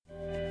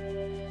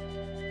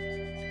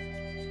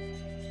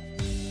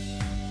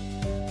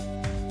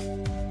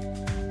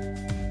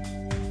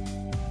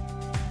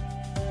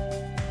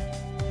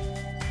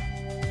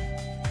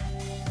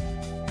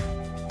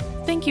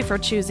Thank you for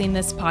choosing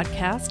this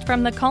podcast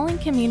from the Calling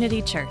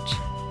Community Church.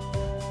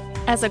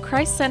 As a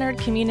Christ-centered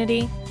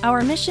community,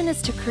 our mission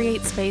is to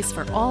create space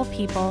for all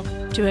people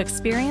to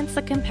experience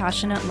the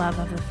compassionate love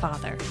of the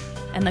Father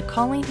and the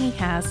calling He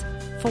has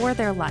for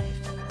their life.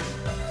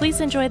 Please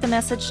enjoy the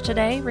message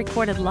today,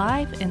 recorded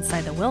live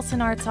inside the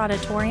Wilson Arts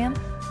Auditorium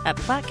at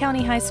Platte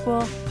County High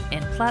School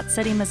in Platte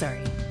City,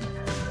 Missouri.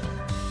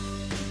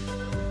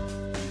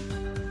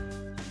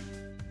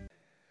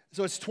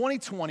 So it's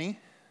 2020,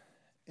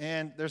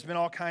 and there's been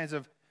all kinds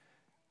of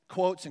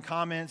quotes and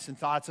comments and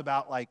thoughts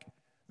about like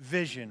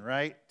vision,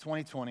 right?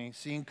 2020,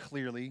 seeing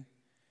clearly.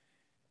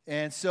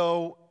 And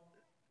so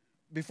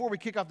before we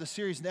kick off the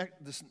series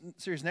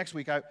next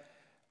week, I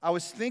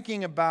was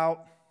thinking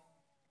about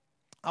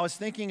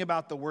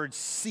the word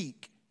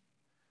seek.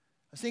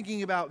 I was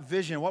thinking about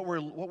vision, what we're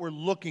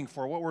looking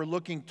for, what we're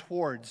looking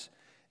towards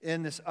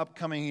in this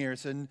upcoming year.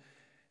 And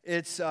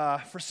it's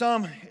for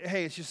some,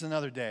 hey, it's just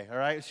another day, all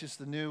right? It's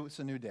a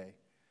new day.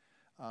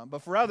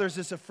 But for others,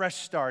 it's a fresh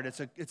start.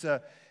 It's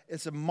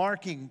a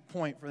marking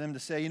point for them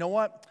to say, you know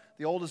what?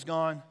 The old is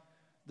gone,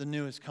 the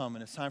new has come,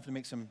 and it's time to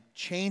make some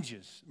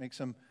changes, make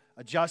some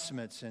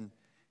adjustments,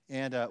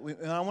 and I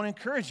want to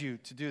encourage you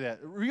to do that.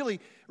 Really,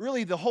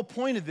 the whole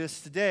point of this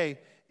today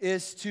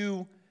is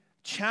to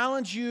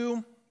challenge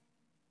you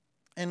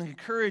and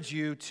encourage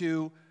you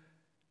to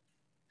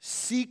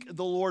seek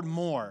the Lord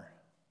more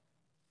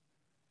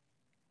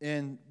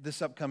in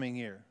this upcoming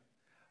year.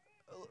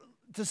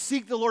 To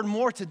seek the Lord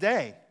more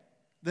today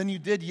than you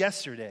did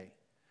yesterday.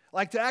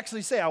 Like to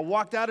actually say, I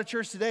walked out of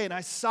church today and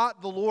I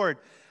sought the Lord.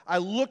 I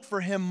looked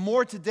for Him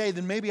more today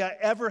than maybe I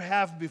ever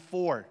have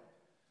before.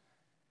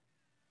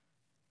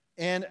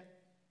 And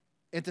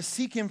to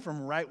seek Him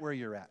from right where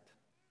you're at.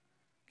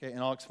 Okay,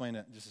 and I'll explain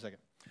that in just a second.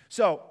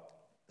 So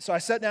I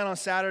sat down on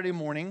Saturday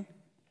morning,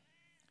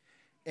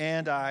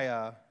 and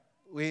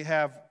we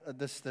have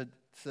the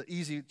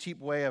easy,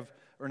 cheap way of,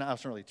 or not,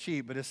 it's not really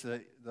cheap, but it's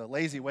the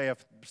lazy way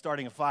of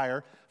starting a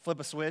fire. Flip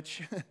a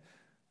switch,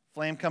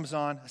 flame comes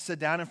on, I sit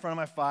down in front of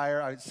my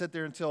fire, I sit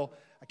there until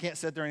I can't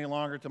sit there any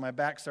longer, until my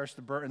back starts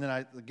to burn, and then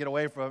I get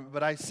away from it.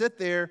 But I sit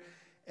there,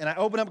 and I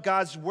open up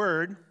God's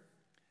Word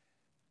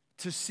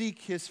to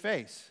seek His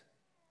face.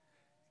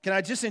 Can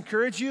I just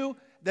encourage you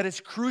that it's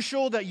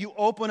crucial that you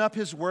open up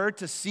His Word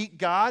to seek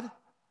God?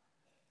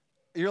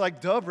 You're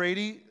like, duh,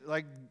 Brady,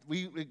 like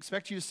we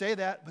expect you to say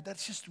that, but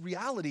that's just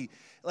reality.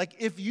 Like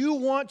if you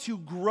want to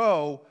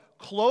grow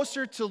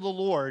closer to the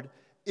Lord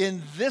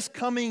in this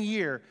coming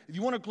year, if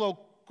you want to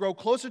grow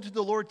closer to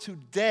the Lord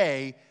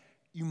today,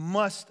 you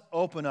must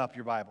open up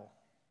your Bible.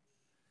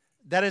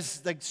 That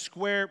is like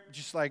square,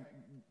 just like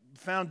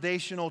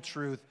foundational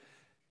truth.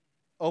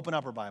 Open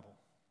up our Bible.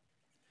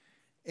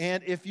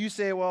 And if you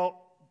say,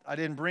 well, I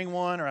didn't bring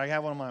one, or I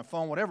have one on my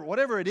phone,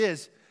 whatever it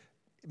is,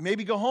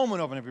 maybe go home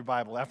and open up your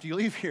Bible after you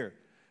leave here.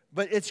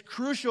 But it's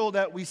crucial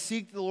that we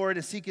seek the Lord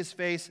and seek His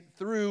face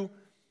through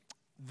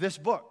this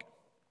book,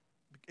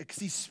 because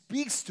He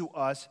speaks to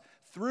us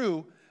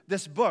through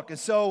this book. And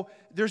so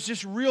there's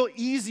just real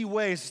easy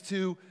ways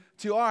to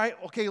all right,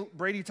 okay,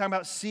 Brady, you're talking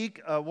about seek.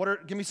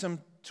 Give me some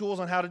tools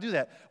on how to do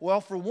that. Well,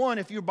 for one,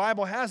 if your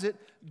Bible has it,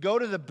 go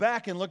to the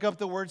back and look up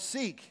the word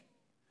seek.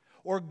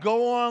 Or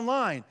go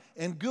online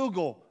and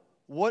Google,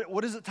 what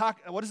does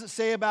it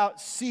say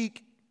about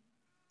seek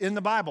in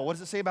the Bible? What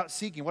does it say about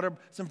seeking? What are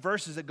some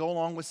verses that go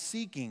along with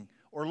seeking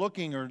or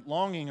looking or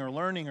longing or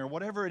learning or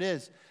whatever it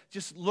is?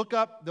 Just look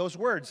up those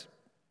words.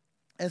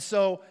 And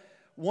so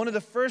one of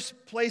the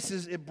first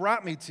places it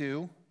brought me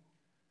to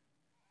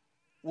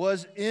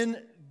was in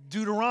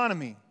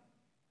Deuteronomy.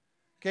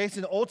 Okay, it's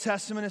in the Old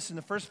Testament. It's in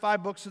the first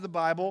 5 books of the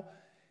Bible.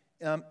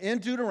 In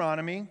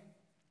Deuteronomy,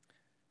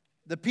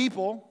 the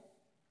people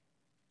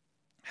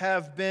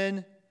have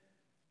been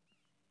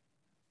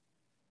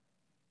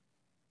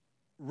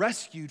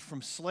rescued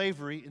from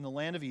slavery in the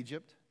land of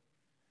Egypt.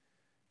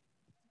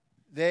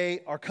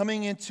 They are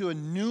coming into a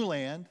new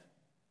land,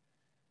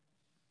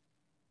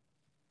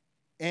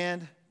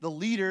 and the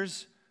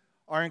leaders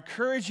are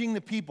encouraging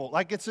the people,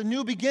 like it's a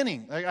new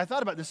beginning. Like I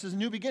thought about this as a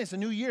new beginning. It's a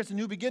new year, it's a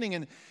new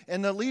beginning,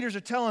 and the leaders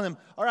are telling them,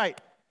 all right,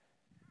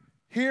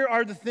 here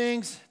are the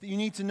things that you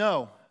need to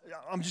know.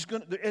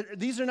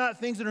 These are not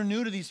things that are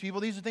new to these people.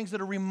 These are things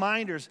that are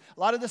reminders. A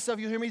lot of the stuff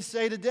you hear me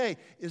say today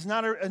is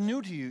not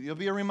new to you. It'll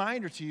be a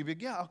reminder to you.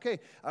 But yeah, okay,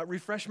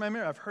 refresh my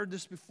memory. I've heard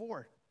this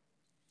before.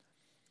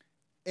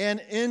 And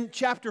in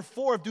chapter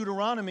 4 of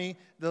Deuteronomy,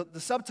 the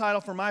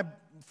subtitle for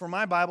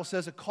my Bible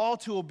says a call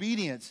to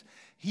obedience.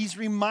 He's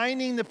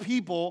reminding the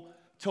people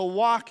to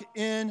walk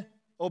in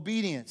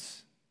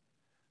obedience,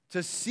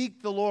 to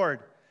seek the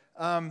Lord.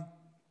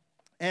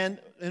 And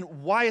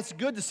why it's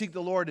good to seek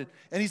the Lord.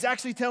 And He's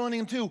actually telling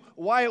him, too,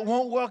 why it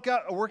won't work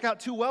out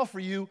too well for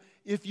you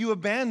if you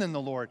abandon the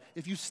Lord,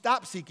 if you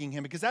stop seeking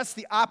Him, because that's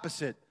the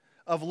opposite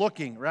of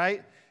looking,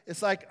 right?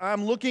 It's like,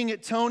 I'm looking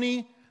at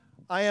Tony,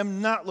 I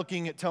am not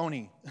looking at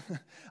Tony.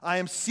 I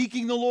am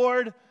seeking the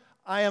Lord,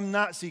 I am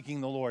not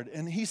seeking the Lord.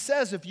 And He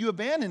says, if you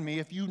abandon me,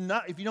 if you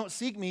don't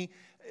seek me,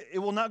 it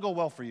will not go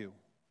well for you.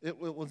 It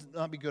will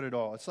not be good at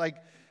all. It's like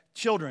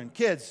children,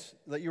 kids,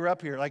 that you're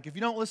up here, like if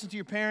you don't listen to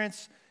your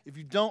parents, if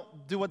you don't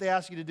do what they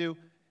ask you to do,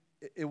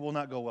 it will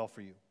not go well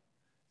for you.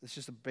 It's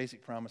just a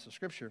basic promise of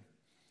Scripture.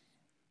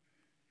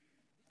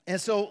 And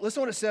so listen to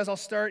what it says. I'll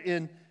start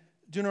in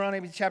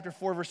Deuteronomy chapter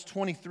 4, verse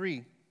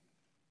 23.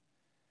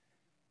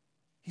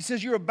 He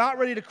says, you're about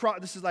ready to cross,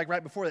 this is like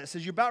right before that. It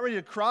says, you're about ready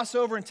to cross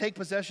over and take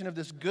possession of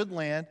this good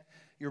land.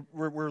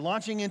 We're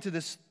launching into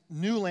this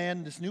new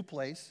land, this new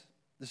place,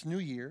 this new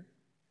year.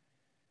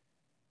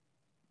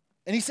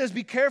 And he says,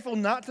 be careful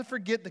not to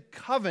forget the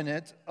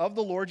covenant of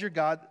the Lord your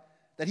God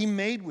that he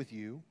made with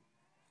you.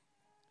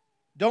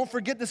 Don't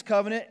forget this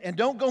covenant, and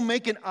don't go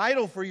make an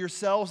idol for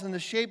yourselves in the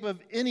shape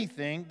of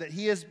anything that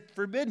he has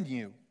forbidden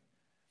you.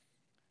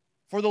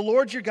 For the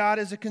Lord your God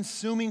is a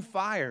consuming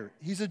fire.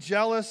 He's a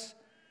jealous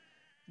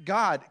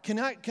God. Can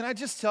I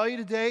just tell you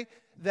today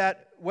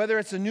that whether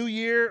it's a new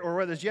year or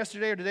whether it's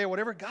yesterday or today or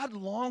whatever, God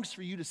longs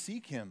for you to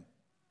seek him.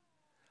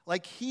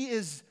 Like he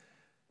is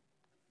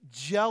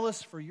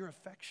jealous for your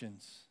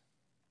affections.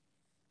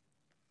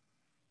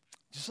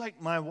 Just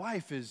like my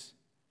wife is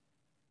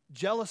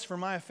jealous for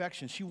my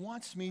affection. She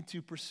wants me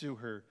to pursue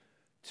her,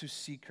 to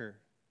seek her.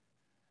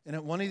 And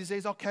one of these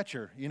days I'll catch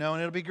her, and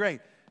it'll be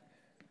great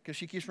because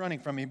she keeps running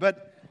from me.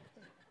 But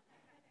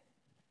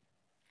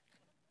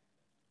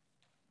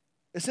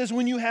it says,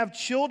 when you have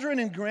children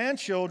and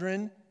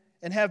grandchildren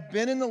and have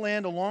been in the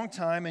land a long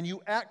time and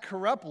you act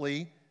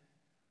corruptly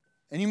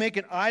and you make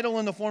an idol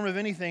in the form of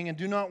anything and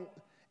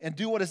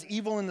do what is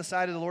evil in the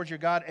sight of the Lord your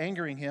God,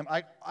 angering him,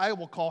 I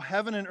will call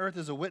heaven and earth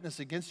as a witness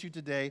against you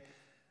today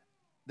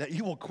that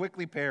you will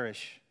quickly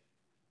perish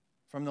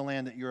from the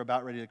land that you're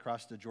about ready to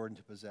cross the Jordan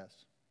to possess.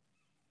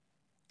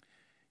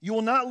 You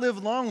will not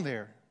live long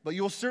there, but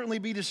you will certainly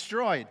be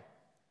destroyed.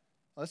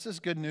 Well, this is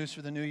good news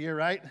for the new year,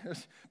 right?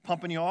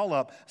 Pumping you all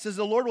up. It says,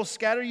 the Lord will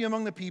scatter you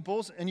among the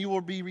peoples, and you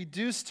will be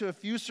reduced to a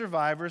few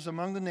survivors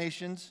among the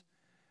nations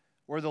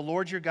where the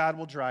Lord your God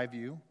will drive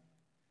you.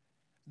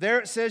 There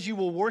it says you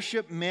will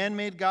worship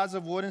man-made gods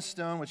of wood and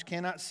stone, which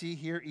cannot see,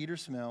 hear, eat, or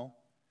smell.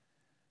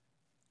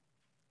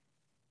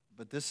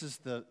 But this is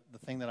the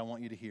thing that I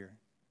want you to hear.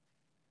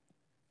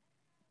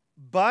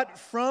 But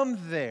from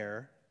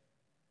there,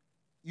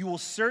 you will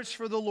search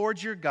for the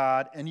Lord your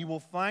God, and you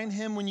will find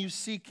him when you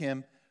seek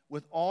him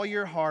with all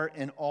your heart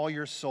and all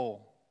your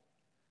soul.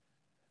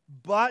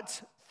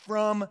 But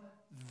from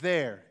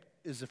there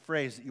is a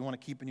phrase that you want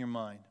to keep in your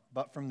mind.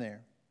 But from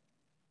there.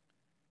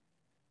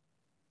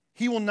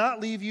 He will not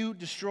leave you,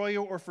 destroy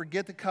you, or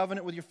forget the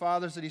covenant with your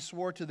fathers that he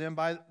swore to them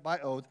by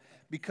oath,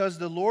 because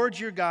the Lord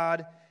your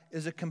God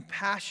is a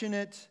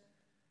compassionate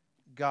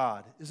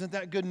God. Isn't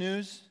that good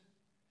news?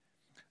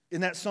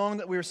 In that song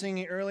that we were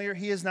singing earlier,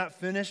 he is not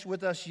finished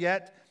with us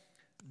yet.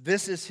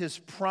 This is his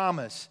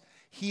promise.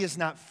 He is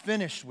not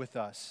finished with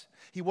us.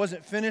 He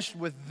wasn't finished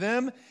with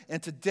them.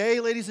 And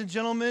today, ladies and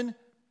gentlemen,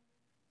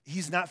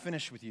 he's not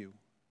finished with you.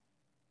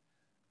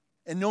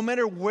 And no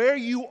matter where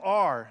you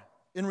are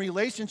in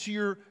relation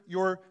to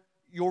your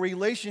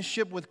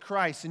relationship with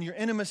Christ and your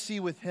intimacy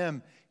with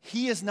him,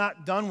 he is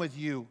not done with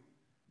you.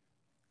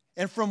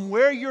 And from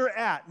where you're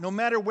at, no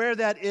matter where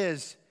that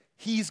is,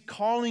 he's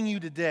calling you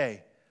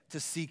today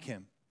to seek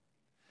him.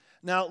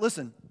 Now,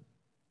 listen.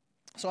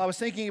 So I was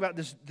thinking about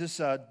this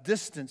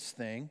distance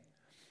thing,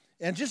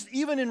 and just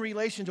even in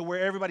relation to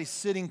where everybody's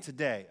sitting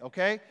today,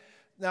 okay?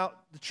 Now,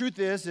 the truth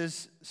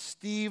is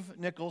Steve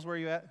Nichols, where are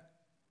you at?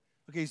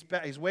 Okay,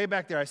 he's way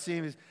back there. I see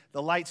him.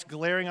 The light's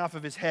glaring off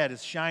of his head.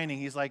 It's shining.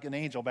 He's like an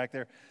angel back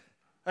there.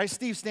 All right,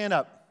 Steve, stand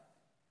up.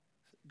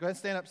 Go ahead and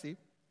stand up, Steve.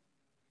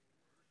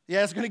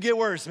 Yeah, it's going to get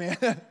worse, man,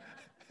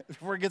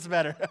 before it gets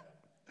better.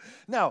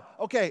 No,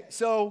 okay,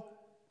 so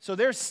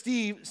there's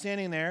Steve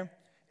standing there,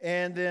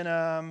 and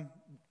then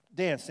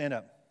Dan, stand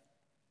up.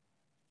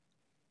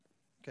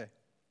 Okay.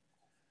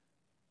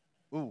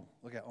 Ooh,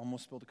 look at,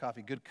 almost spilled the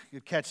coffee. Good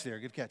catch there,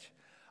 good catch.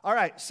 All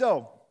right,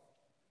 so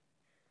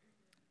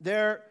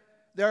there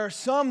are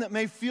some that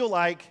may feel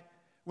like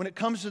when it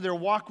comes to their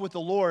walk with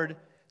the Lord,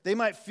 they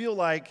might feel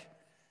like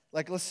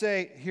let's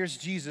say, here's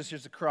Jesus,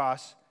 here's the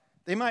cross.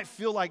 They might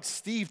feel like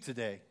Steve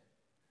today.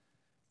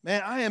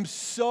 Man, I am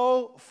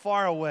so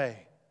far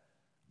away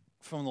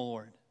from the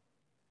Lord.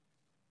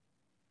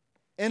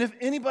 And if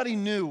anybody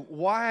knew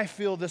why I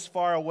feel this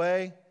far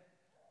away,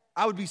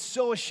 I would be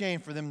so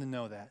ashamed for them to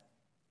know that.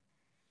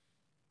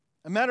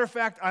 As a matter of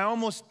fact, I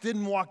almost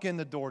didn't walk in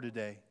the door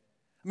today.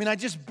 I mean, I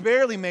just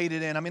barely made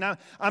it in. I mean,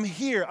 I'm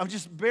here. I'm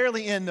just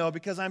barely in, though,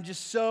 because I'm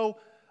just so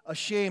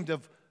ashamed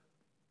of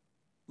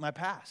my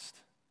past.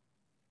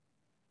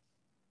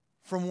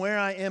 From where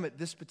I am at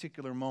this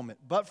particular moment.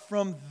 But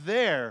from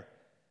there,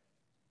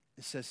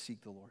 it says,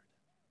 seek the Lord.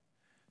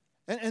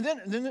 And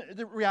then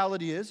the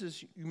reality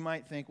is you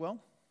might think, well,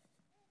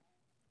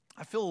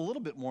 I feel a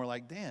little bit more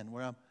like Dan,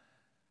 where I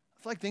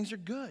feel like things are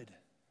good.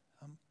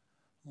 I'm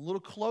a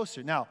little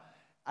closer. Now,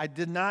 I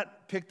did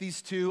not pick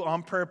these two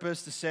on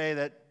purpose to say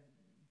that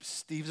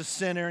Steve's a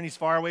sinner and he's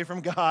far away from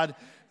God.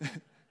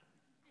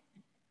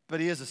 But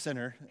he is a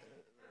sinner,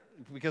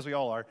 because we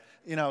all are,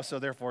 so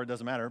therefore it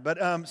doesn't matter.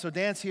 But so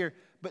Dan's here.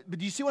 But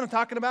do you see what I'm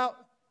talking about?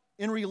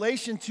 in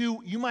relation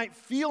to, you might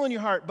feel in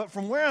your heart, but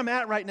from where I'm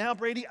at right now,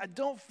 Brady, I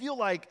don't feel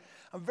like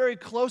I'm very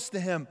close to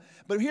him.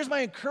 But here's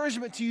my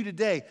encouragement to you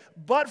today.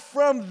 But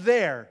from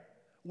there,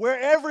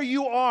 wherever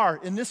you are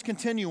in this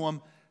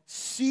continuum,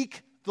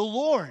 seek the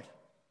Lord.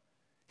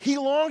 He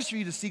longs for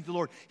you to seek the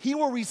Lord. He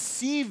will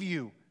receive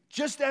you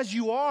just as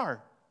you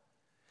are.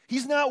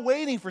 He's not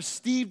waiting for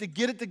Steve to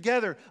get it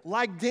together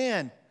like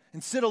Dan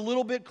and sit a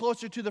little bit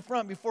closer to the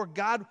front before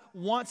God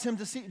wants him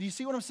to see. Do you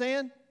see what I'm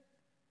saying?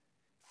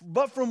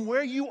 But from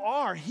where you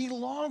are, he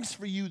longs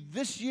for you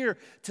this year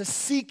to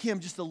seek him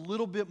just a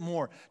little bit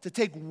more, to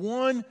take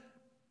one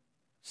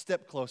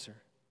step closer.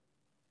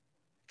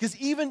 Because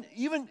even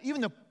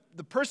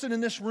the person in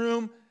this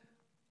room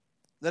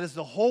that is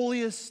the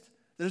holiest,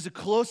 that is the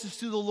closest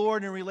to the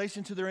Lord in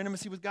relation to their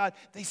intimacy with God,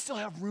 they still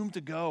have room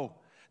to go.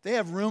 They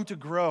have room to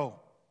grow.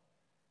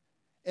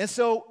 And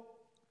so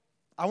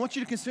I want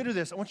you to consider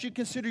this. I want you to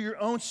consider your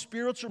own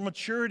spiritual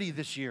maturity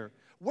this year.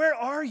 Where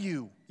are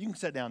you? You can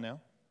sit down now.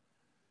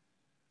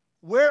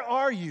 Where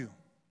are you?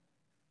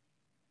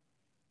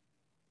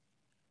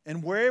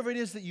 And wherever it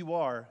is that you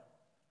are,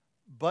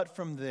 but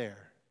from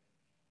there,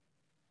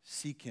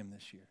 seek him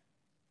this year.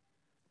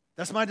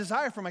 That's my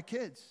desire for my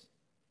kids.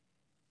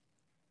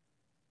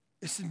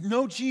 Is to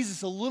know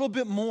Jesus a little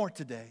bit more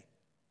today.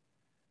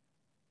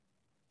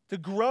 To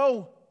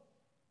grow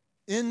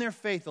in their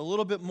faith a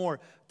little bit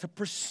more. To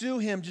pursue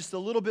him just a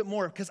little bit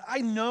more. Because I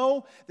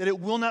know that it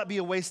will not be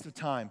a waste of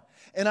time.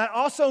 And I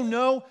also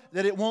know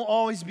that it won't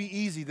always be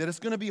easy. That it's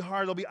going to be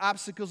hard. There'll be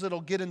obstacles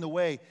that'll get in the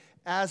way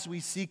as we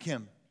seek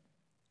him.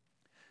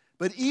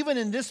 But even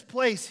in this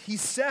place, he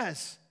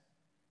says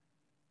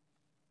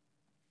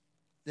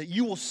that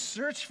you will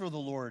search for the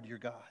Lord your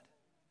God.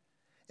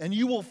 And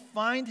you will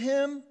find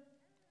him.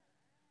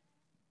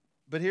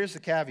 But here's the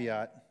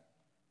caveat.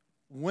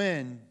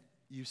 When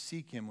you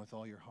seek him with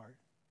all your heart.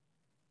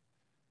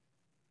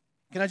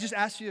 Can I just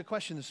ask you a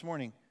question this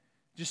morning?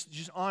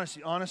 Just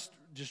honest,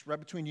 just right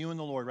between you and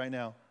the Lord right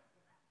now.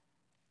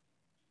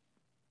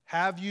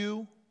 Have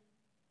you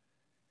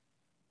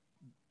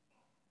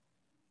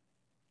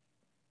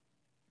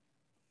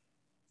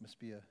must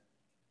be a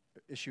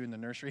issue in the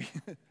nursery.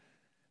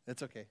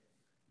 That's okay.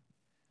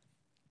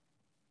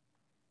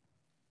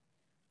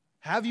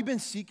 Have you been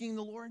seeking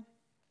the Lord?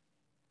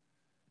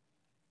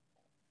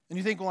 And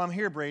you think, well, I'm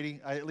here,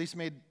 Brady. I at least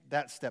made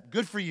that step.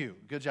 Good for you.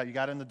 Good job. You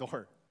got in the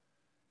door.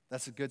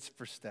 That's a good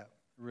first step.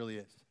 It really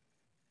is.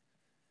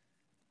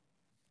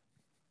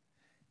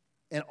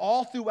 And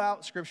all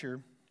throughout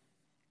Scripture,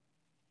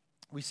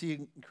 we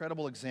see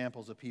incredible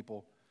examples of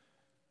people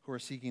who are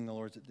seeking the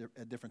Lord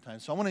at different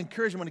times. So I want to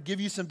encourage you. I want to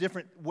give you some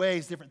different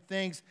ways, different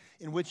things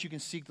in which you can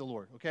seek the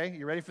Lord. Okay?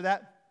 You ready for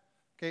that?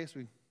 Okay, so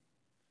we've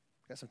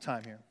got some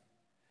time here.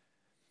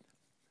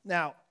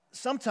 Now,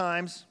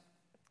 sometimes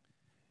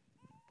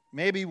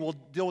maybe we'll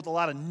deal with a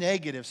lot of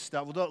negative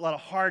stuff. We'll do a lot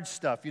of hard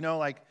stuff,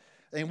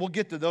 and we'll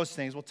get to those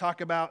things. We'll talk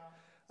about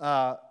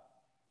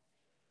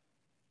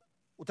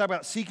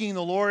seeking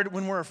the Lord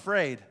when we're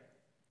afraid,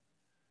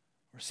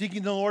 or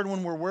seeking the Lord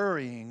when we're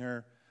worrying,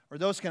 or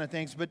those kind of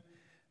things.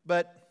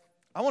 But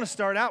I want to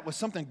start out with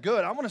something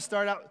good. I want to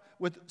start out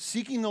with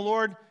seeking the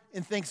Lord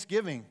in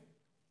thanksgiving.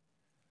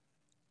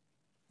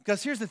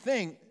 Because here's the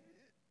thing.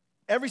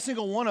 Every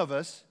single one of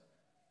us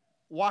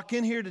walk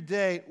in here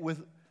today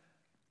with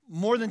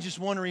more than just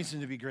one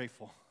reason to be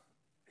grateful.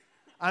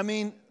 I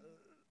mean,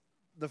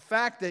 the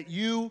fact that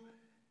you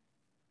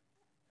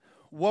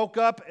woke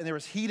up and there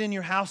was heat in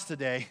your house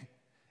today,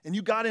 and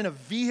you got in a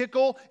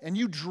vehicle and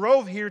you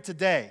drove here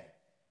today.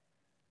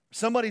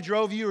 Somebody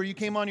drove you, or you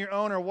came on your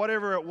own, or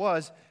whatever it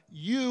was,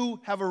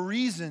 you have a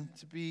reason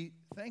to be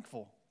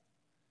thankful.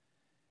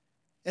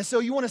 And so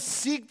you want to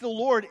seek the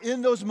Lord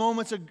in those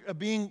moments of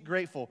being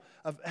grateful,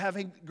 of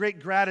having great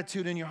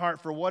gratitude in your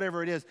heart for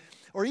whatever it is.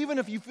 Or even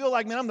if you feel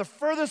like, man, I'm the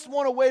furthest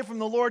one away from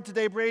the Lord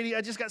today, Brady.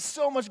 I just got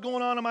so much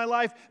going on in my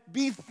life.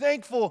 Be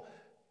thankful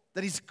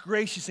that he's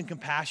gracious and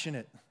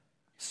compassionate,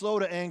 slow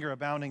to anger,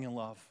 abounding in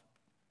love.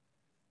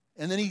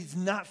 And then he's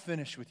not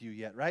finished with you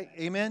yet, right?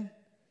 Amen?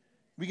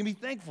 We can be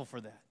thankful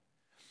for that.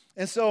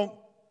 And so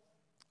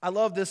I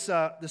love this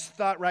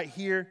thought right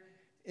here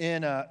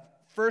in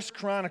 1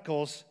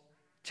 Chronicles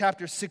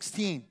chapter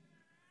 16.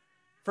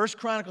 1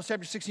 Chronicles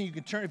chapter 16, you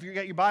can turn, if you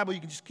got your Bible,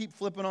 you can just keep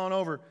flipping on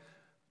over,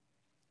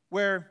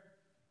 where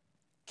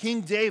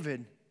King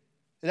David,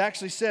 it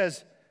actually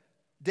says,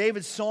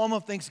 David's Psalm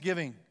of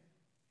Thanksgiving.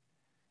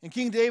 And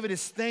King David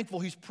is thankful.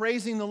 He's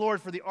praising the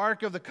Lord for the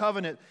Ark of the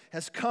Covenant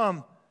has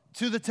come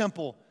to the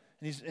temple.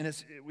 And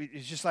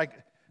he's just like,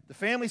 the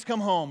family's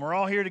come home. We're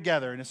all here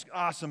together, and it's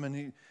awesome,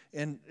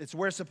 and it's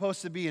where it's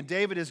supposed to be. And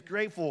David is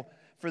grateful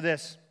for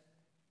this.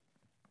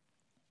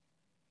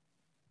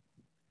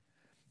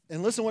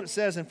 And listen what it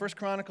says in 1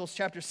 Chronicles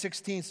chapter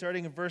 16,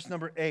 starting in verse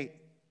number 8.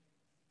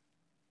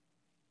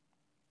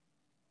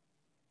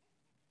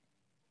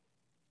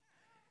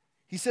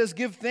 He says,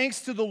 "Give thanks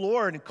to the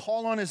Lord and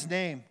call on his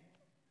name.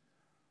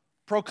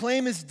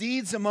 Proclaim his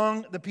deeds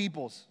among the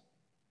peoples.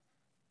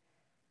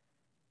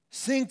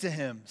 Sing to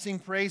him, sing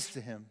praise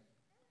to him.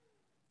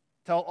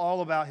 Tell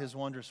all about his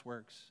wondrous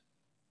works.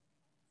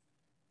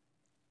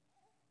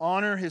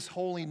 Honor his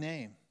holy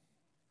name.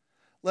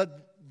 Let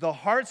the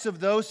hearts of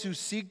those who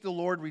seek the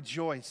Lord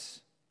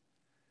rejoice.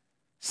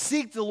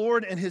 Seek the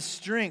Lord and his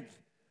strength.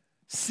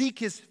 Seek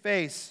his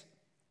face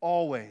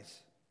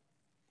always.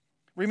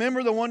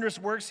 Remember the wondrous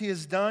works he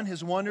has done,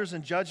 his wonders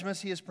and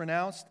judgments he has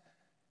pronounced.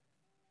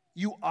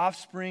 You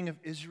offspring of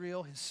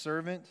Israel, his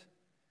servant,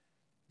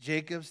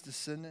 Jacob's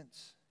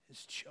descendants,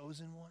 his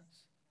chosen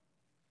ones.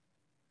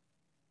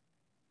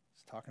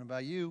 He's talking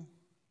about you.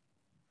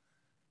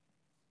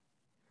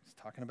 He's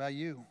talking about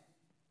you.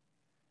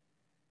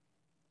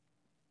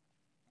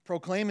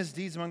 Proclaim his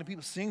deeds among the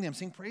people. Sing them.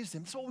 Sing praise to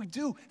him. That's what we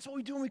do. That's what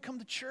we do when we come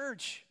to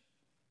church.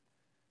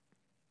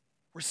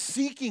 We're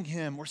seeking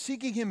him. We're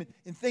seeking him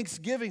in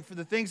thanksgiving for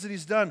the things that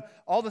he's done.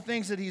 All the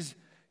things that he's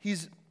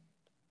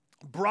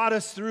brought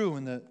us through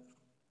in the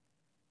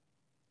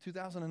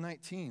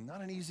 2019.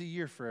 Not an easy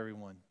year for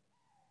everyone.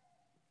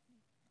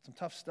 Some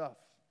tough stuff.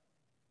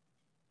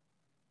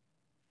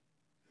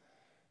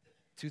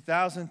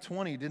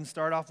 2020 didn't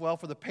start off well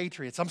for the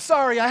Patriots. I'm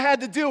sorry, I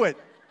had to do it.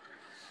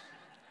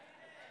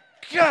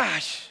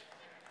 Gosh.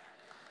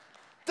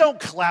 Don't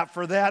clap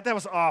for that. That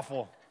was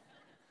awful.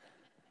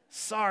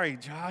 Sorry,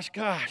 Josh.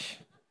 Gosh.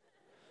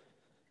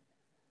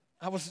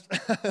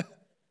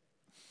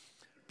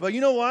 But you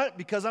know what?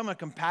 Because I'm a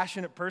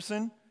compassionate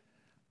person,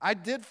 I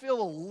did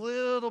feel a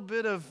little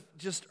bit of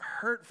just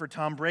hurt for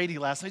Tom Brady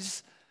last night.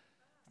 Just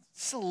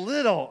a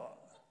little.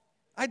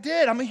 I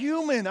did. I'm a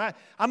human.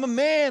 I'm a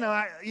man.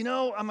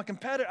 I'm a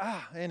competitor.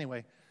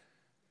 Anyway,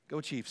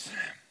 go Chiefs.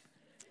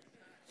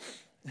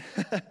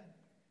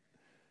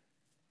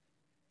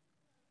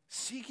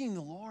 Seeking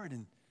the Lord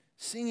and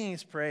singing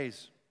his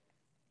praise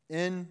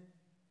in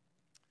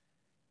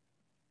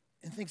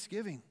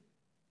thanksgiving.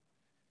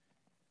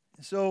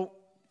 And so,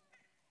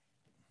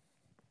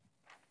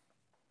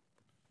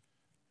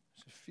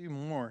 there's a few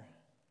more.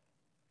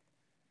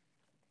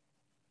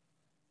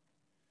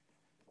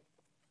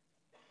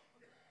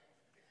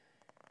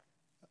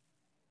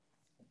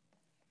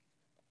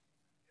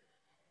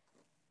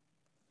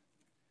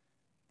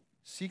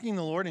 Seeking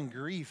the Lord in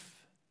grief.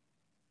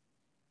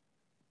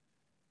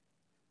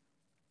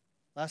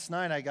 Last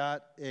night I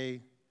got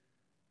a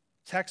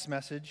text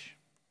message.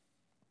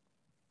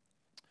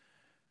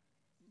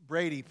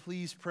 Brady,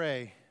 please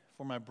pray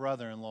for my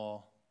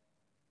brother-in-law.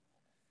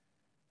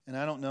 And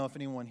I don't know if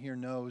anyone here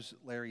knows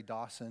Larry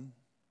Dawson,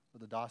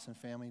 of the Dawson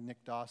family,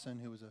 Nick Dawson,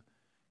 who was a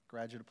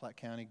graduate of Platte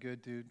County.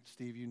 Good dude.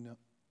 Steve, you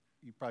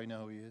probably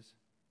know who he is.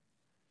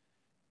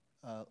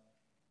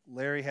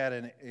 Larry had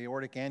an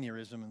aortic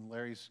aneurysm, and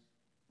Larry's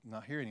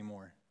not here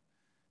anymore.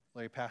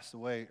 Larry passed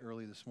away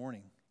early this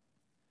morning.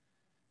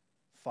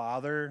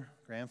 Father,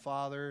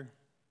 grandfather,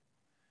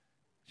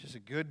 just a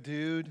good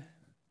dude,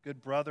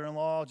 good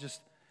brother-in-law.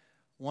 Just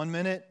 1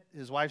 minute,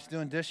 his wife's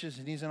doing dishes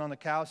and he's in on the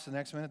couch. The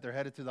next minute, they're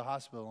headed to the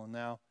hospital, and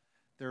now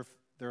their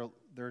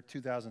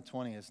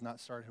 2020 has not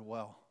started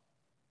well.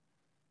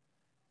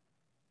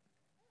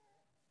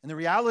 And the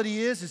reality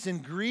is, it's in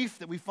grief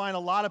that we find a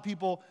lot of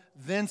people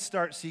then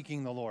start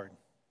seeking the Lord.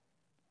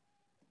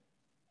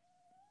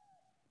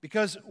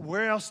 Because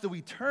where else do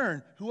we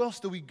turn? Who else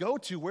do we go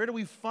to? Where do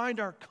we find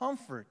our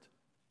comfort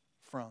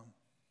from?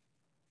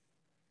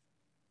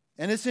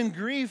 And it's in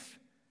grief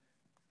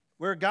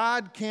where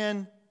God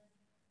can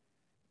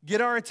get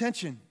our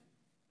attention.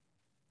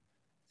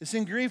 It's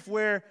in grief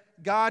where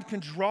God can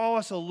draw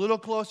us a little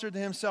closer to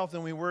himself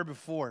than we were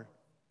before.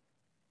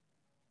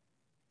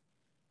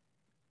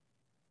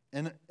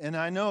 And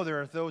I know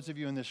there are those of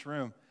you in this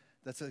room,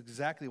 that's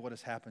exactly what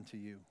has happened to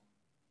you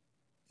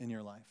in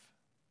your life.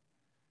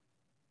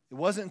 It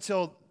wasn't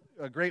until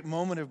a great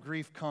moment of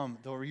grief come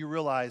where you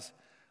realize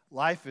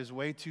life is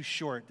way too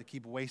short to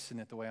keep wasting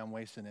it the way I'm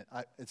wasting it.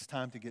 It's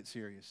time to get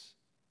serious.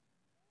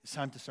 It's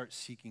time to start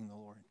seeking the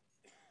Lord.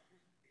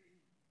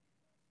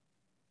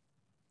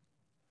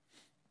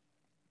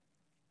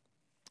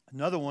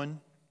 Another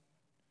one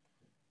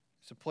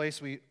is a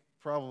place we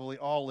probably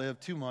all live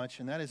too much,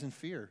 and that is in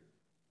fear.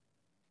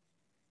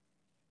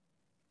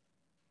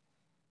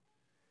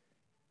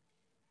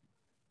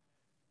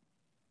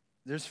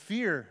 There's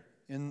fear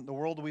in the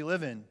world we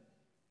live in.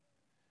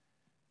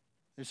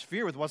 There's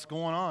fear with what's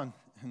going on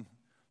in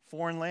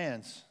foreign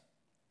lands.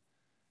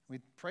 We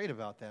prayed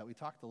about that. We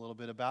talked a little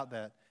bit about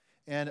that.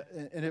 And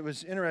it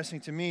was interesting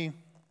to me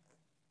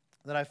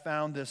that I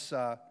found this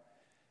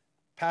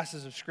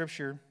passage of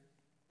Scripture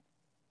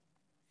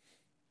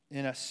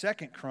in a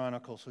 2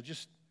 Chronicles. So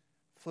just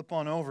flip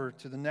on over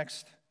to the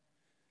next.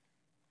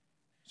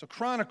 So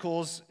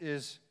Chronicles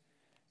is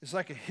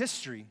like a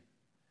history.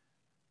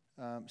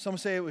 Some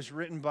say it was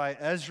written by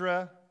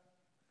Ezra.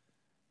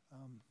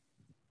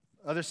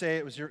 Others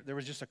say there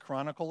was just a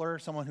chronicler,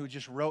 someone who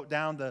just wrote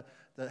down the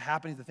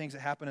things that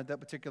happened at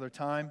that particular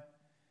time.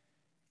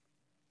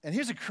 And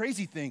here's a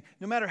crazy thing.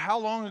 No matter how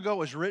long ago it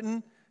was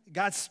written,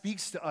 God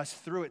speaks to us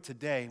through it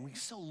today, and we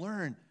still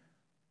learn.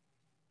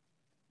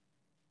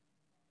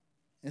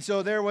 And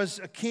so there was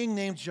a king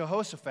named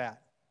Jehoshaphat.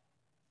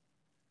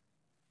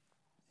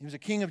 He was a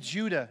king of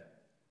Judah.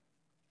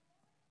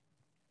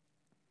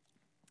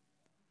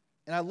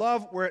 And I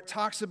love where it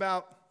talks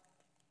about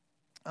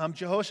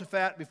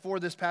Jehoshaphat before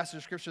this passage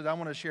of Scripture that I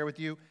want to share with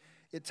you.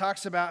 It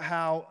talks about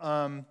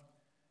how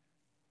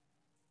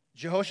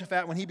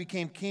Jehoshaphat, when he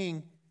became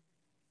king,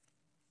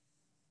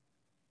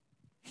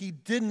 he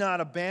did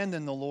not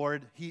abandon the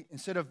Lord.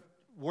 Instead of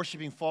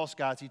worshiping false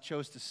gods, he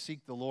chose to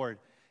seek the Lord.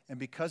 And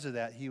because of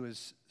that, he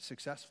was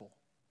successful.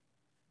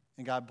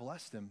 And God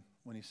blessed him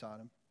when he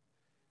sought him.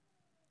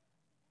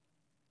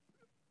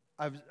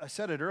 I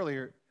said it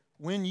earlier.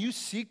 When you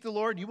seek the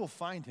Lord, you will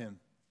find him.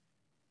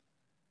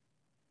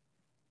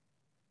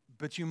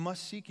 But you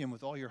must seek him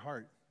with all your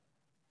heart.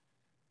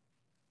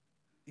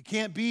 It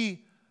can't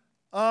be,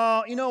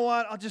 you know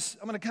what, I'm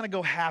going to kind of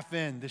go half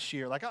in this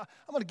year. Like, I'm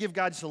going to give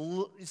God just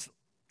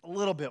a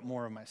little bit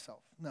more of myself.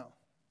 No.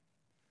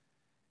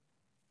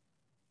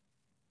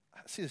 I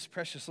see this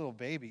precious little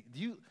baby.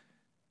 Do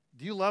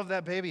you love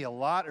that baby a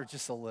lot or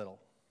just a little?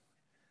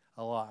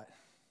 A lot.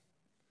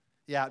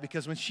 Yeah,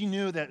 because when she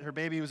knew that her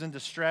baby was in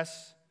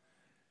distress,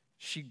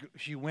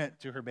 she went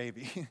to her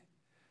baby.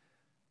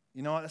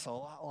 You know what? That's a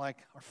lot like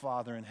our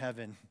Father in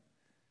heaven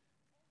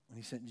when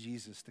he sent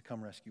Jesus to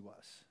come rescue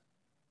us.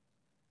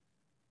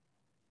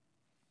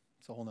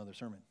 It's a whole nother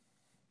sermon.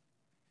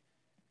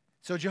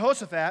 So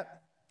Jehoshaphat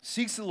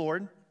seeks the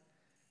Lord,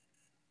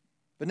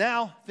 but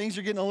now things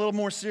are getting a little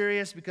more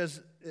serious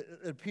because it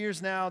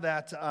appears now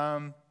that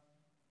some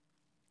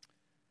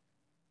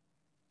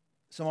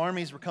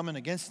armies were coming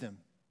against him,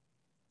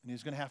 and he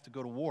was going to have to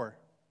go to war.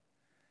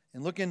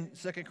 And look in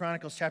 2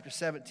 Chronicles chapter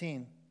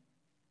 17.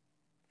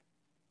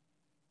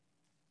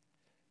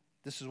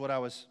 This is what I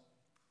was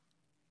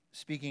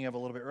speaking of a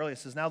little bit earlier. It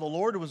says, "Now the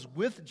Lord was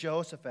with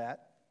Jehoshaphat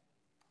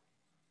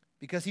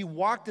because he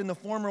walked in the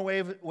former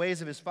ways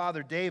of his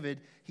father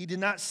David. He did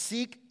not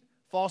seek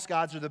false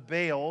gods or the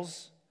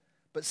Baals,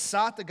 but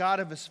sought the God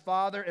of his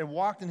father and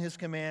walked in his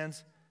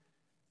commands,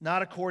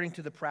 not according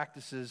to the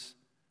practices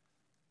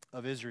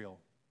of Israel."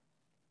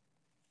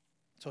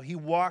 So he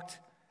walked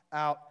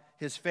out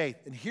his faith.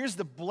 And here's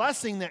the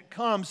blessing that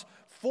comes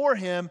for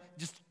him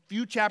just a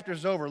few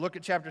chapters over. Look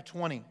at chapter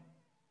 20.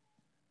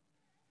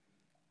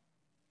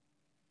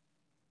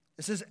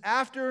 It says,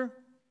 "After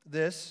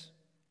this,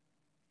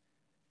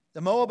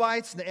 the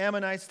Moabites and the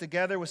Ammonites,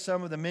 together with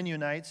some of the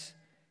Mennonites,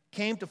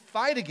 came to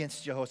fight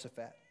against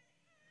Jehoshaphat.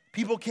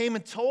 People came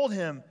and told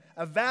him,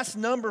 'A vast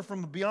number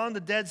from beyond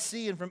the Dead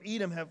Sea and from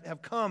Edom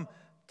have come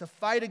to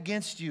fight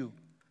against you.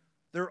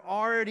 They're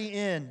already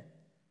in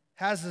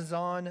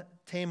Hazazon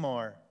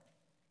Tamar.'"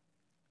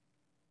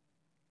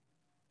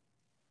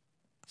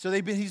 So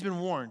he's been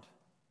warned.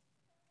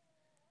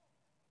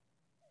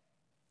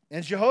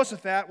 And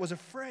Jehoshaphat was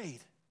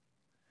afraid.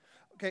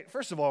 Okay,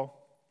 first of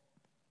all,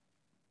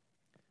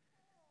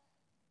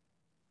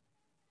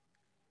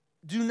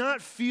 do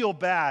not feel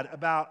bad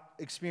about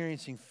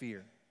experiencing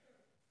fear.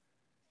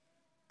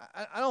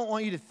 I don't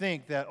want you to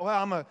think that,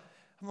 well,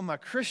 I'm a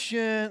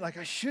Christian, like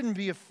I shouldn't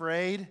be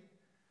afraid.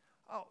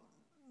 Oh,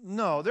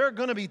 no, there are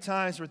going to be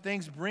times where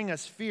things bring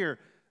us fear,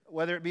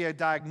 whether it be a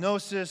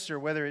diagnosis or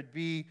whether it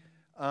be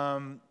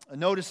a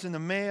notice in the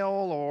mail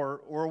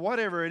or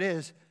whatever it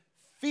is.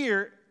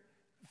 Fear,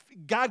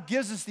 God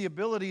gives us the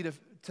ability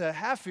to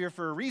have fear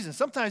for a reason.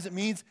 Sometimes it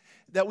means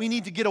that we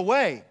need to get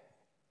away,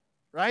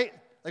 right?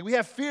 Like we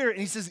have fear, and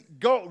he says,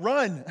 go,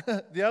 run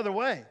the other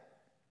way.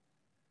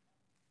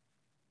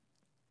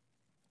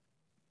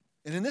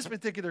 And in this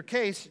particular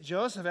case,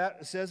 Jehoshaphat,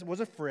 it says, was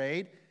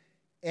afraid,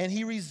 and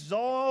he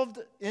resolved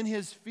in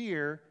his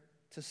fear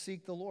to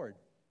seek the Lord.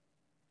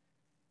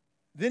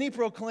 Then he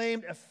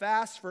proclaimed a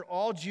fast for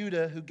all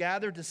Judah who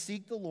gathered to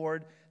seek the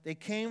Lord. They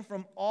came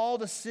from all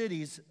the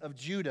cities of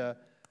Judah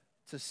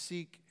to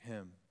seek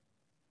him.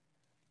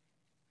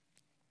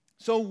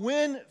 So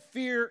when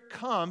fear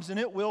comes, and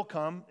it will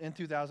come in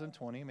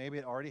 2020, maybe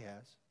it already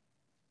has,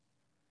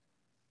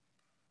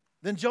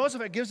 then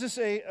Jehoshaphat gives us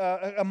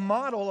a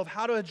model of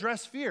how to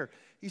address fear.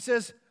 He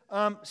says,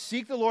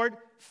 seek the Lord,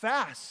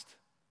 fast,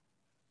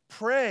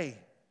 pray,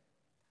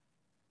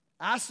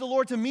 ask the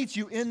Lord to meet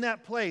you in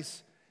that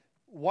place.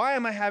 Why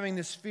am I having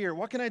this fear?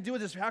 What can I do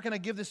with this? How can I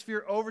give this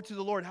fear over to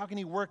the Lord? How can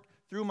he work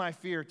through my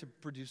fear to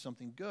produce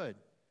something good?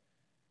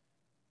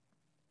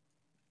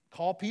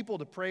 Call people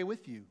to pray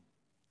with you.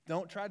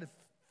 Don't try to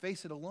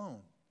face it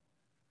alone.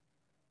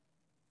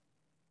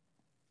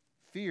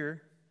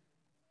 Fear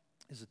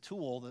is a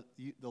tool that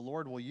the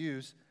Lord will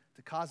use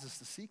to cause us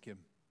to seek him.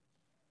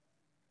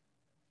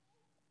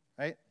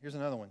 Right? Here's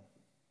another one.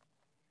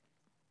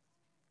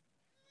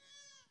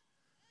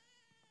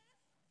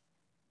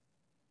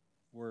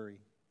 Worry.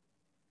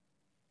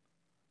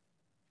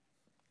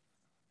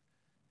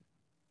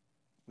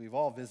 We've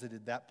all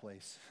visited that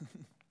place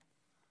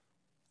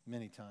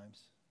many times.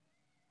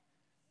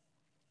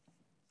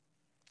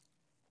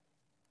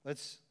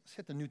 Let's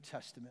hit the New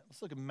Testament.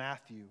 Let's look at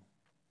Matthew.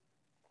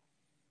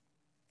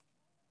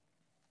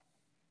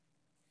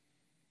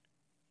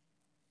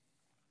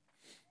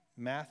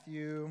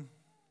 Matthew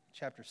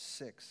chapter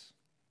 6.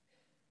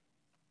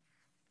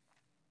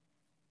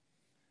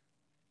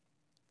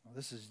 Well,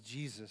 this is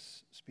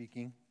Jesus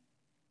speaking.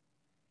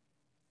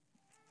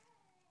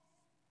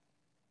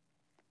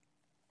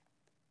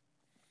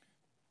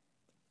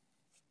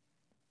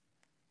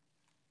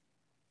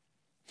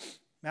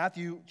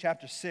 Matthew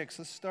chapter 6.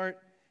 Let's start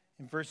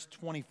in verse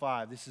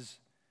 25. This is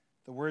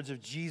the words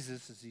of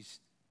Jesus as he's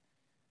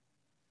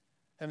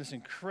having this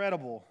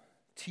incredible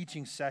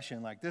teaching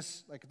session like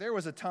this. Like there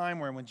was a time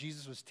where when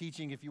Jesus was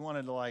teaching, if you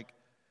wanted to like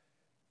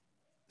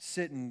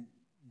sit and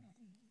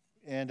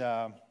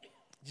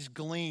just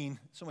glean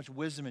so much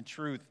wisdom and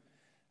truth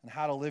and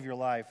how to live your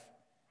life,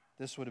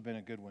 this would have been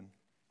a good one.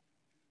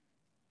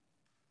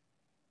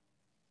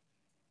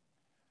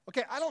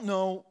 Okay, I don't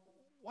know.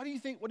 What do you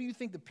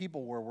think the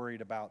people were worried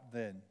about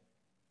then?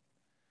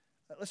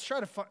 Let's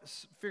try to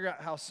figure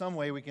out how some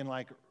way we can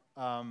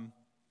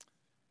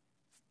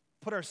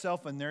put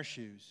ourselves in their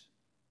shoes.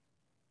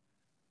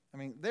 I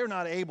mean, they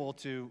weren't able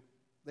to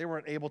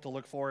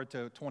look forward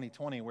to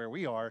 2020 where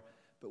we are,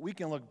 but we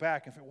can look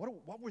back and think,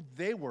 what were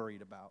they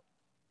worried about?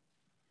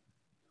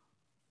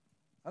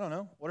 I don't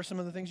know. What are some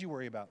of the things you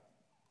worry about?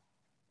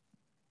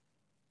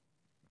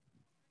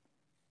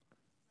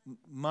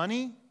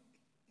 Money?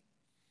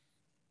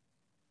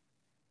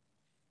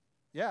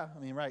 Yeah, I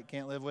mean, right.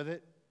 Can't live with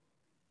it.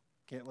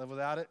 Can't live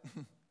without it.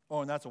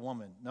 Oh, and that's a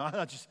woman. No, I'm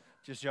not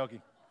just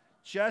joking.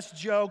 Just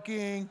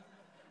joking.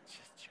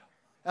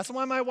 That's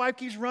why my wife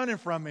keeps running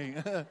from me.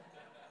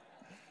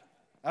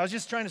 I was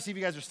just trying to see if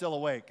you guys are still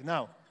awake.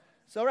 No.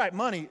 So, right,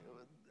 money.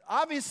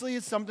 Obviously,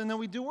 it's something that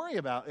we do worry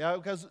about,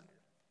 because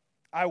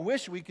I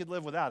wish we could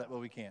live without it, but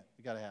we can't.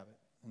 We got to have it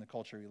in the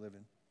culture we live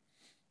in,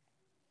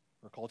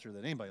 or culture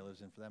that anybody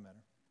lives in, for that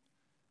matter.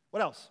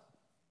 What else?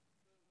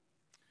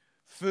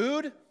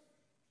 Food.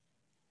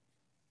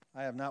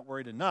 I have not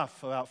worried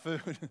enough about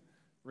food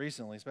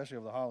recently, especially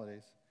over the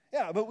holidays.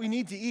 Yeah, but we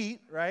need to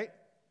eat, right?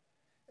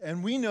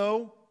 And we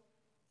know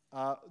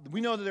that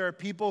there are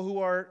people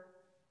who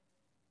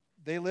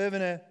they live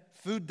in a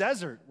food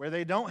desert where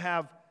they don't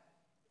have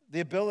the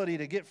ability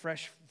to get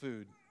fresh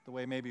food the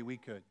way maybe we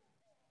could.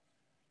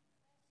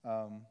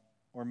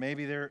 Or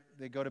maybe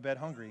they go to bed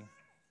hungry.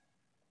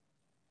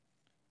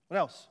 What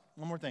else?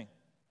 One more thing.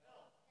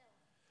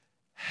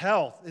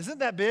 Health. Isn't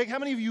that big? How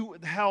many of you,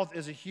 health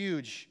is a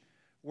huge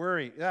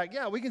worry?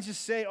 Yeah, we can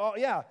just say,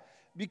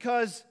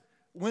 because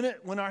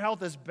when our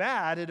health is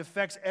bad, it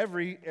affects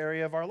every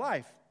area of our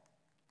life,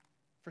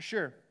 for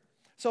sure.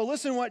 So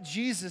listen what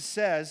Jesus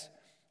says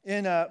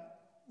in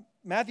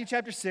Matthew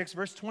chapter 6,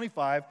 verse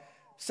 25.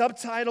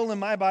 Subtitle in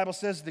my Bible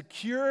says, "The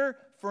Cure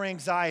for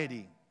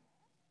Anxiety."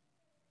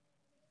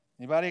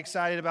 Anybody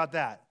excited about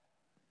that?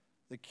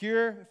 The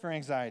cure for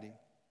anxiety.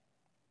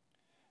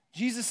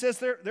 Jesus says,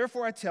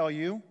 "Therefore I tell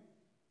you,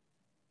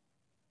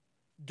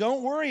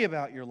 don't worry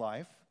about your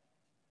life,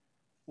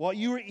 what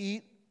you will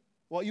eat,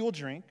 what you will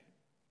drink,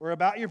 or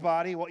about your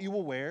body, what you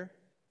will wear.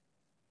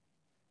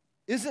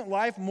 Isn't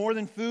life more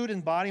than food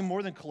and body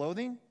more than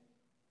clothing?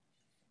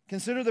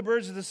 Consider the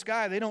birds of the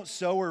sky. They don't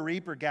sow or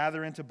reap or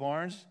gather into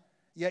barns,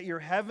 yet your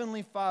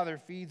heavenly Father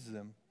feeds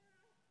them.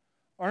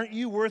 Aren't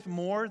you worth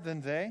more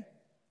than they?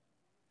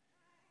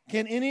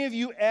 Can any of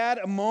you add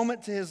a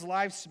moment to his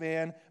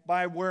lifespan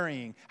by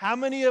worrying?" How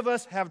many of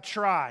us have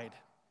tried?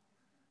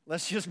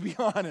 Let's just be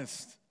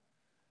honest.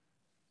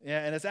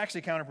 Yeah, and it's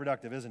actually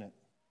counterproductive, isn't it?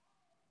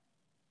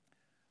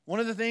 One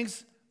of the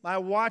things my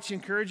watch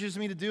encourages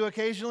me to do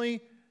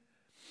occasionally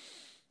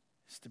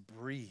is to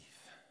breathe.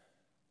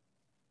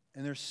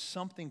 And there's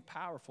something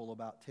powerful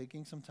about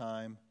taking some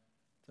time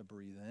to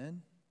breathe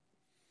in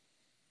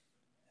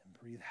and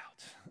breathe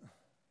out.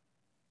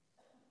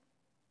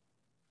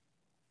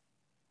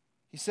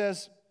 He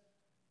says,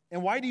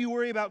 "And why do you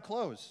worry about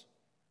clothes?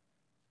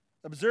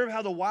 Observe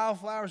how the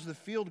wildflowers of the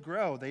field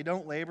grow. They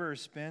don't labor or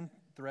spin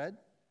thread.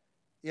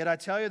 Yet I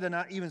tell you that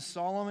not even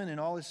Solomon in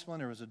all his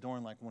splendor was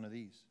adorned like one of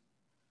these.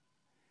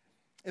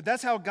 If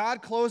that's how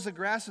God clothes the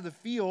grass of the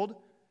field,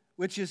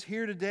 which is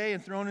here today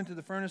and thrown into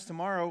the furnace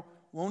tomorrow,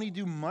 won't he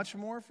do much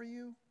more for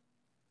you?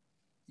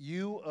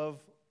 You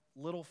of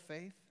little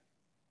faith?"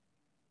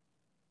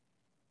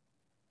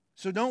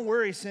 So don't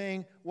worry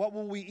saying, "What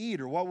will we eat,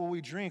 or what will we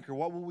drink, or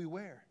what will we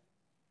wear?"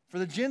 For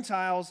the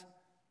Gentiles,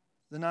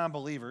 the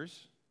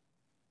non-believers,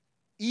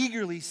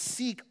 eagerly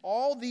seek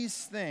all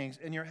these things,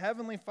 and your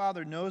heavenly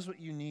Father knows what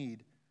you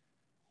need,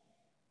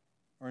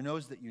 or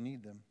knows that you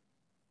need them.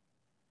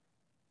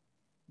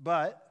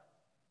 But,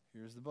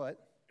 here's the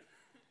but,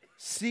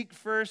 seek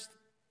first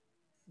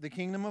the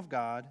kingdom of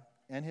God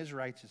and his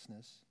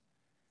righteousness,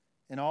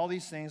 and all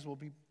these things will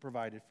be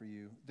provided for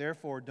you.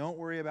 Therefore, don't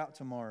worry about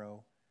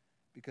tomorrow,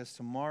 because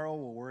tomorrow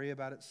will worry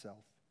about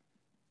itself.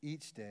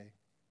 Each day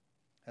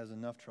has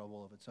enough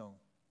trouble of its own.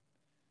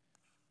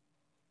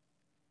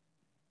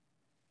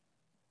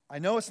 I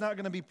know it's not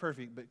going to be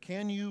perfect, but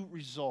can you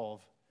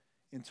resolve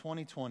in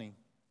 2020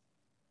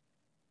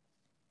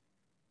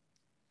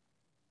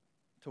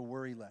 to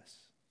worry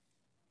less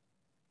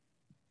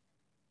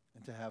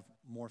and to have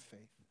more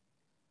faith?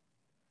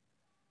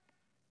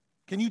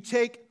 Can you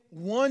take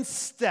one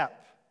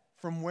step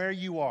from where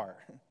you are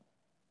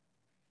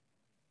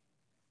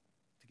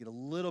to get a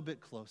little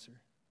bit closer,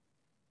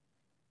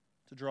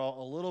 to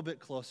draw a little bit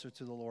closer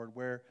to the Lord,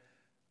 where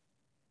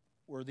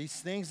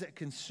these things that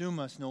consume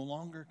us no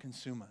longer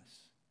consume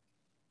us?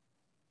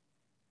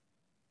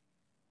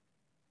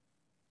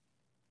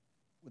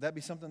 Would that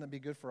be something that'd be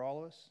good for all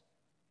of us?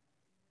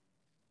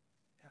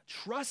 Yeah,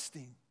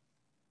 trusting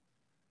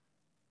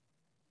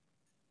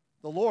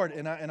the Lord.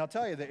 And I'll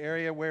tell you, the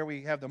area where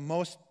we have the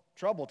most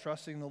trouble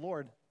trusting the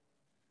Lord,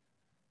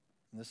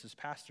 and this is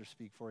pastor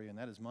speak for you, and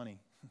that is money.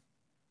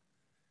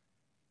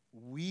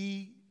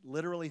 We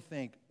literally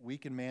think we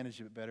can manage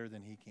it better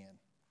than he can.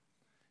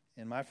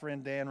 And my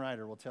friend Dan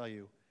Ryder will tell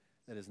you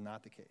that is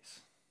not the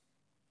case.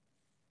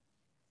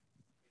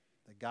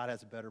 That God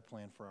has a better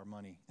plan for our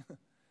money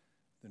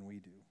than we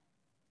do.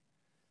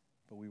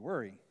 But we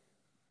worry.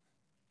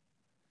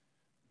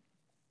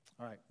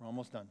 All right, we're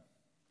almost done.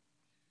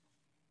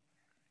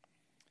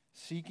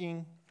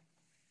 Seeking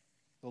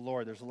the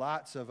Lord. There's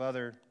lots of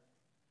other,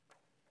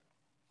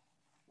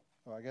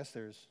 I guess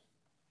there's,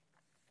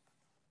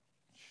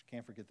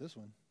 can't forget this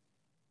one.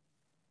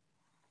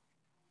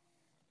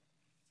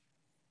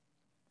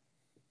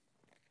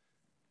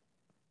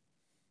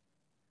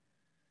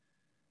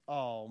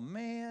 Oh,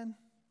 man.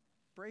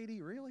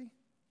 Brady, really? You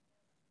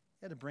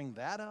had to bring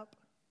that up?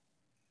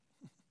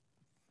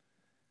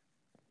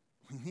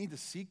 We need to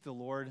seek the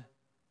Lord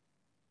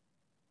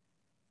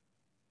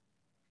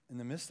in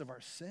the midst of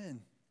our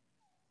sin.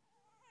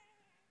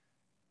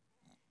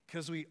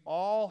 Because we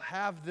all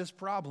have this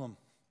problem.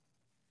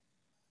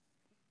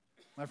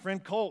 My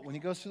friend Colt, when he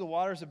goes through the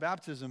waters of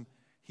baptism,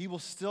 he will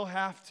still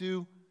have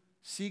to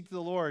seek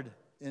the Lord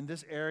in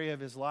this area of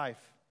his life.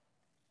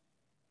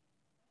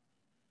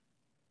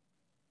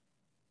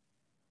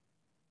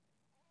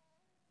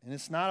 And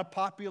it's not a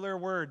popular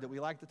word that we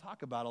like to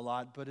talk about a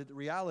lot, but the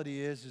reality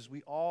is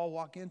we all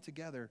walk in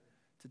together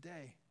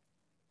today.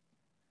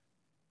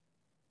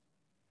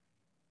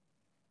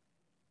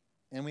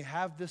 And we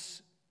have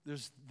this,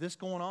 there's this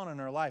going on in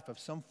our life of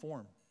some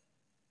form.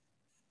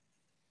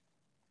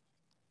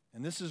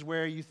 And this is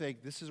where you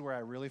think, this is where I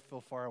really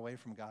feel far away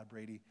from God,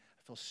 Brady.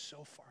 I feel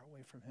so far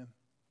away from him.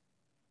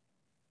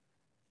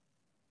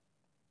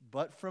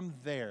 But from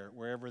there,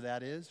 wherever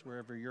that is,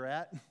 wherever you're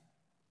at,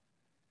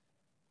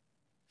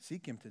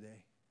 seek him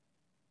today.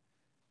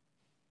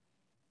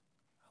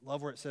 I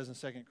love where it says in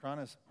 2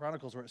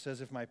 Chronicles, where it says,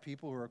 if my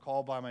people who are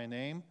called by my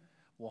name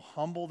will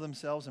humble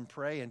themselves and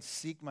pray and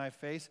seek my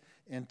face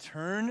and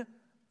turn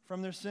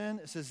from their sin,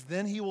 it says,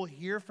 then he will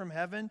hear from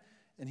heaven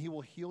and he will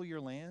heal your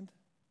land.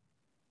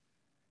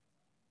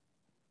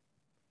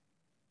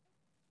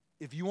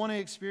 If you want to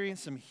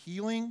experience some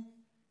healing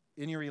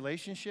in your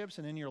relationships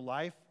and in your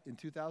life in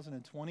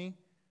 2020,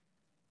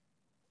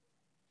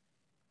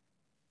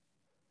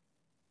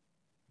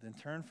 then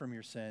turn from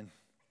your sin.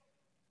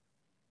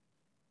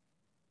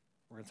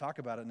 We're going to talk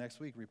about it next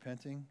week,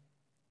 repenting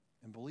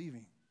and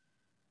believing.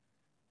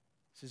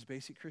 This is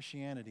basic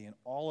Christianity, and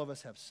all of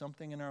us have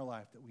something in our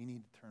life that we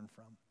need to turn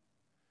from,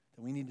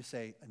 that we need to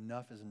say,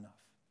 enough is enough.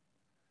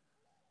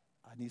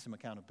 I need some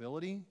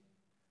accountability.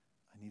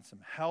 I need some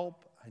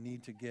help. I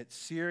need to get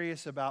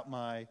serious about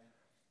my,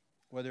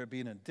 whether it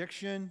be an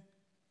addiction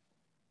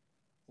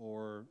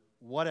or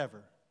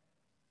whatever.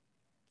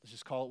 Let's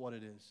just call it what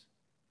it is.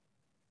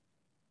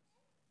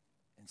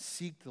 And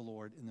seek the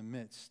Lord in the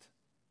midst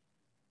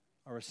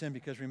of our sin.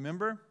 Because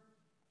remember,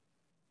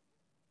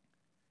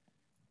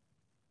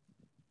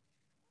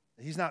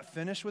 that he's not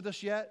finished with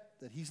us yet,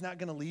 that he's not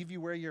going to leave you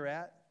where you're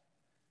at.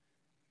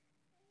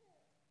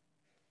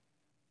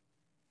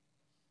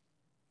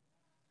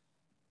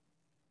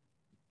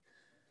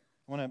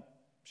 I want to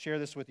share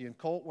this with you. And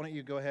Colt, why don't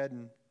you go ahead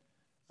and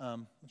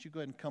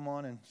come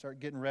on and start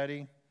getting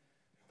ready.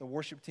 The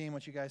worship team, why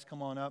don't you guys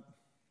come on up?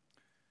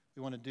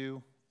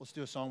 Let's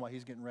do a song while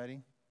he's getting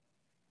ready.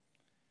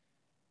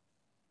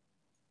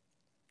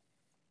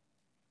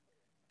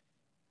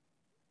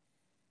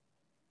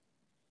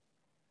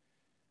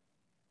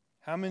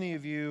 How many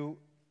of you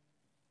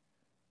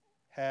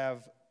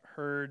have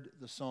heard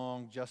the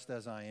song Just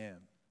As I Am?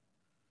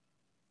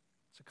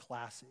 It's a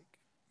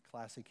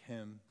classic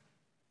hymn.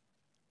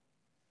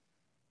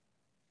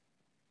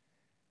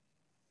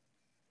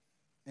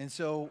 And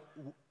so,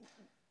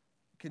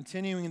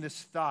 continuing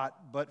this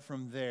thought, but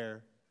from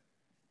there,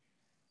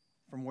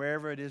 from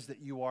wherever it is that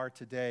you are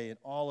today in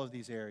all of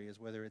these areas,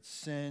 whether it's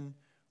sin,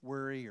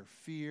 worry, or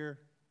fear,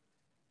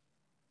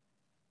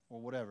 or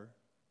whatever,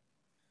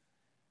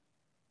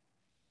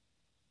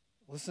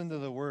 listen to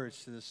the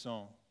words to this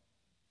song.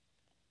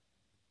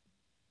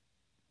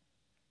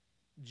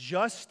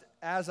 Just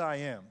as I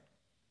am,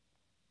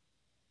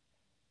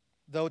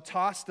 though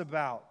tossed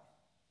about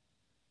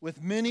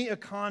with many a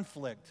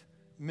conflict,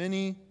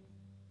 many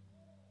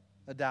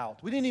a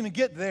doubt. We didn't even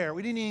get there.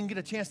 We didn't even get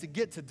a chance to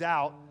get to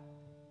doubt.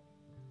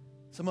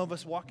 Some of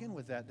us walk in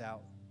with that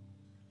doubt.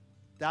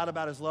 Doubt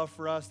about his love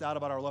for us, doubt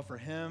about our love for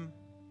him.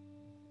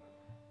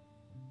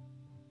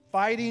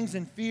 Fightings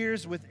and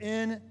fears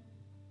within,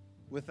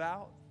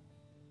 without.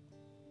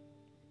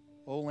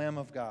 O Lamb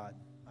of God,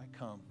 I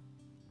come.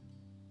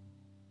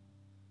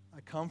 I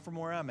come from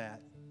where I'm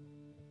at.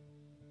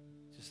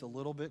 Just a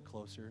little bit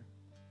closer.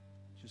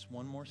 Just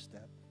one more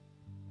step.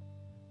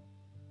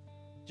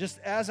 Just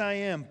as I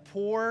am,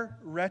 poor,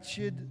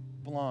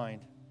 wretched,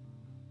 blind.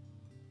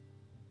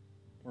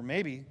 Or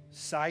maybe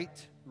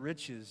sight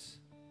riches,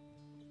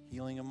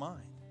 healing of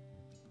mind.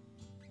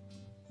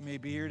 You may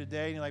be here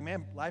today and you're like,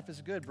 man, life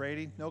is good,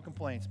 Brady. No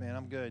complaints, man.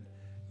 I'm good.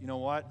 You know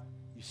what?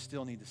 You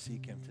still need to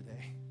seek him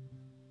today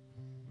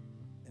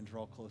and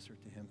draw closer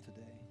to him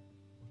today.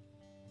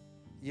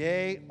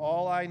 Yea,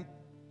 all I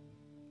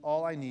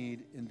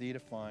need in thee to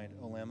find,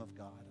 O Lamb of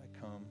God, I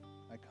come.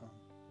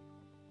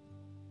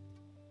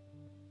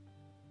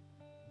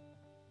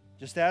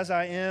 Just as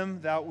I am,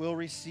 thou wilt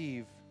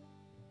receive.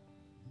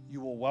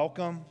 You will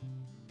welcome,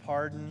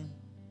 pardon,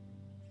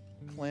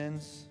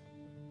 cleanse,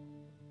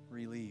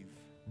 relieve.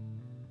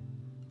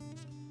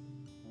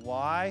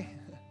 Why?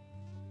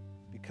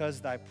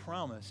 Because thy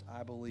promise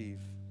I believe.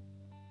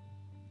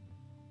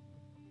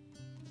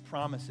 The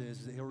promise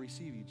is that he'll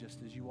receive you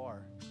just as you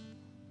are,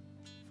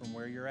 from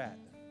where you're at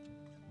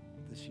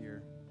this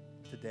year,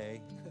 today,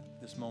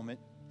 this moment.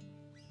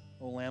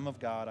 O Lamb of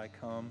God, I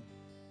come.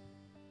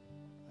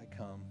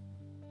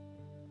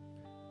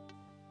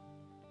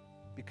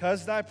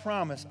 Because thy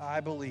promise I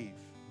believe.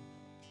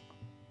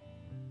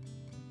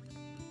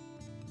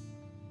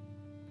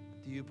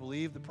 Do you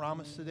believe the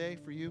promise today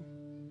for you?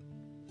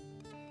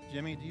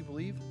 Jimmy, do you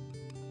believe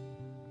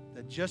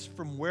that just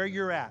from where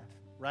you're at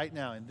right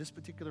now in this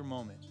particular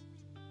moment,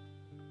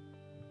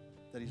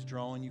 that he's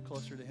drawing you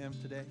closer to him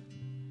today?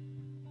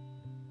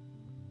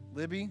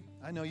 Libby,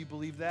 I know you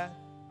believe that.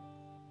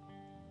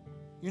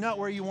 You're not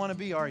where you want to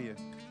be, are you?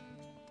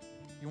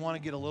 You want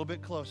to get a little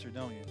bit closer,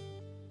 don't you?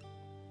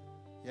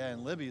 Yeah,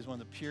 and Libby is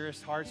one of the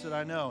purest hearts that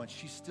I know, and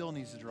she still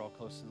needs to draw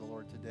close to the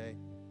Lord today,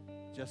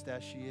 just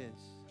as she is.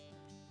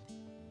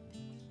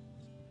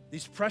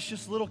 These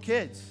precious little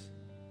kids,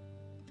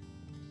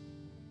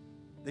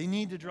 they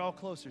need to draw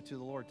closer to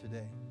the Lord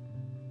today.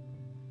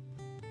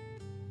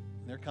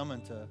 And they're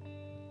coming to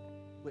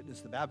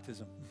witness the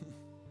baptism.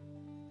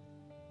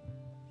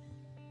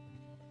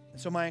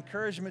 And so my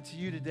encouragement to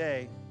you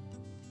today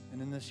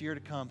and in this year to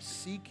come,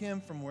 seek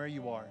him from where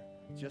you are,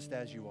 just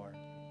as you are.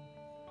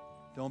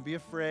 Don't be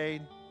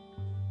afraid.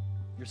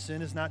 Your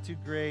sin is not too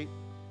great.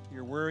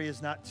 Your worry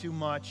is not too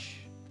much.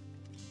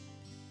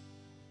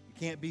 You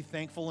can't be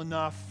thankful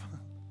enough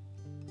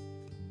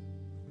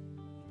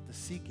to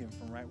seek him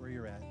from right where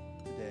you're at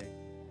today.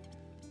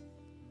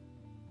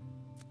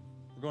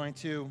 We're going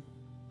to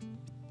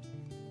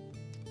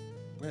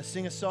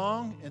sing a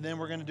song, and then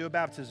we're going to do a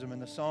baptism. And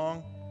the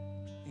song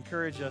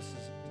encourages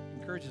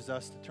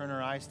us to turn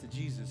our eyes to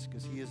Jesus,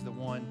 because he is the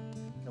one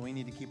that we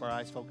need to keep our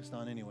eyes focused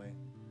on anyway.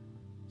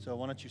 So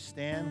why don't you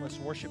stand, let's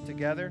worship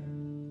together,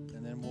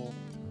 and then we'll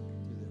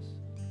do this.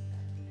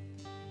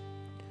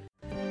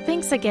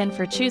 Thanks again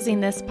for choosing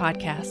this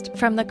podcast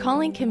from the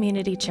Calling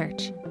Community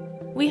Church.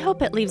 We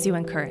hope it leaves you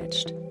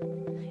encouraged.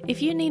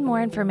 If you need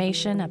more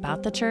information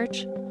about the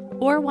church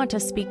or want to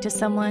speak to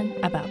someone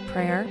about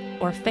prayer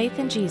or faith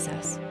in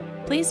Jesus,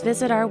 please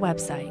visit our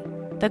website,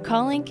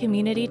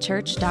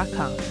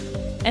 thecallingcommunitychurch.com,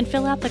 and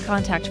fill out the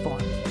contact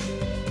form.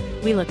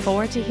 We look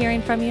forward to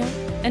hearing from you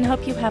and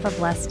hope you have a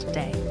blessed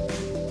day.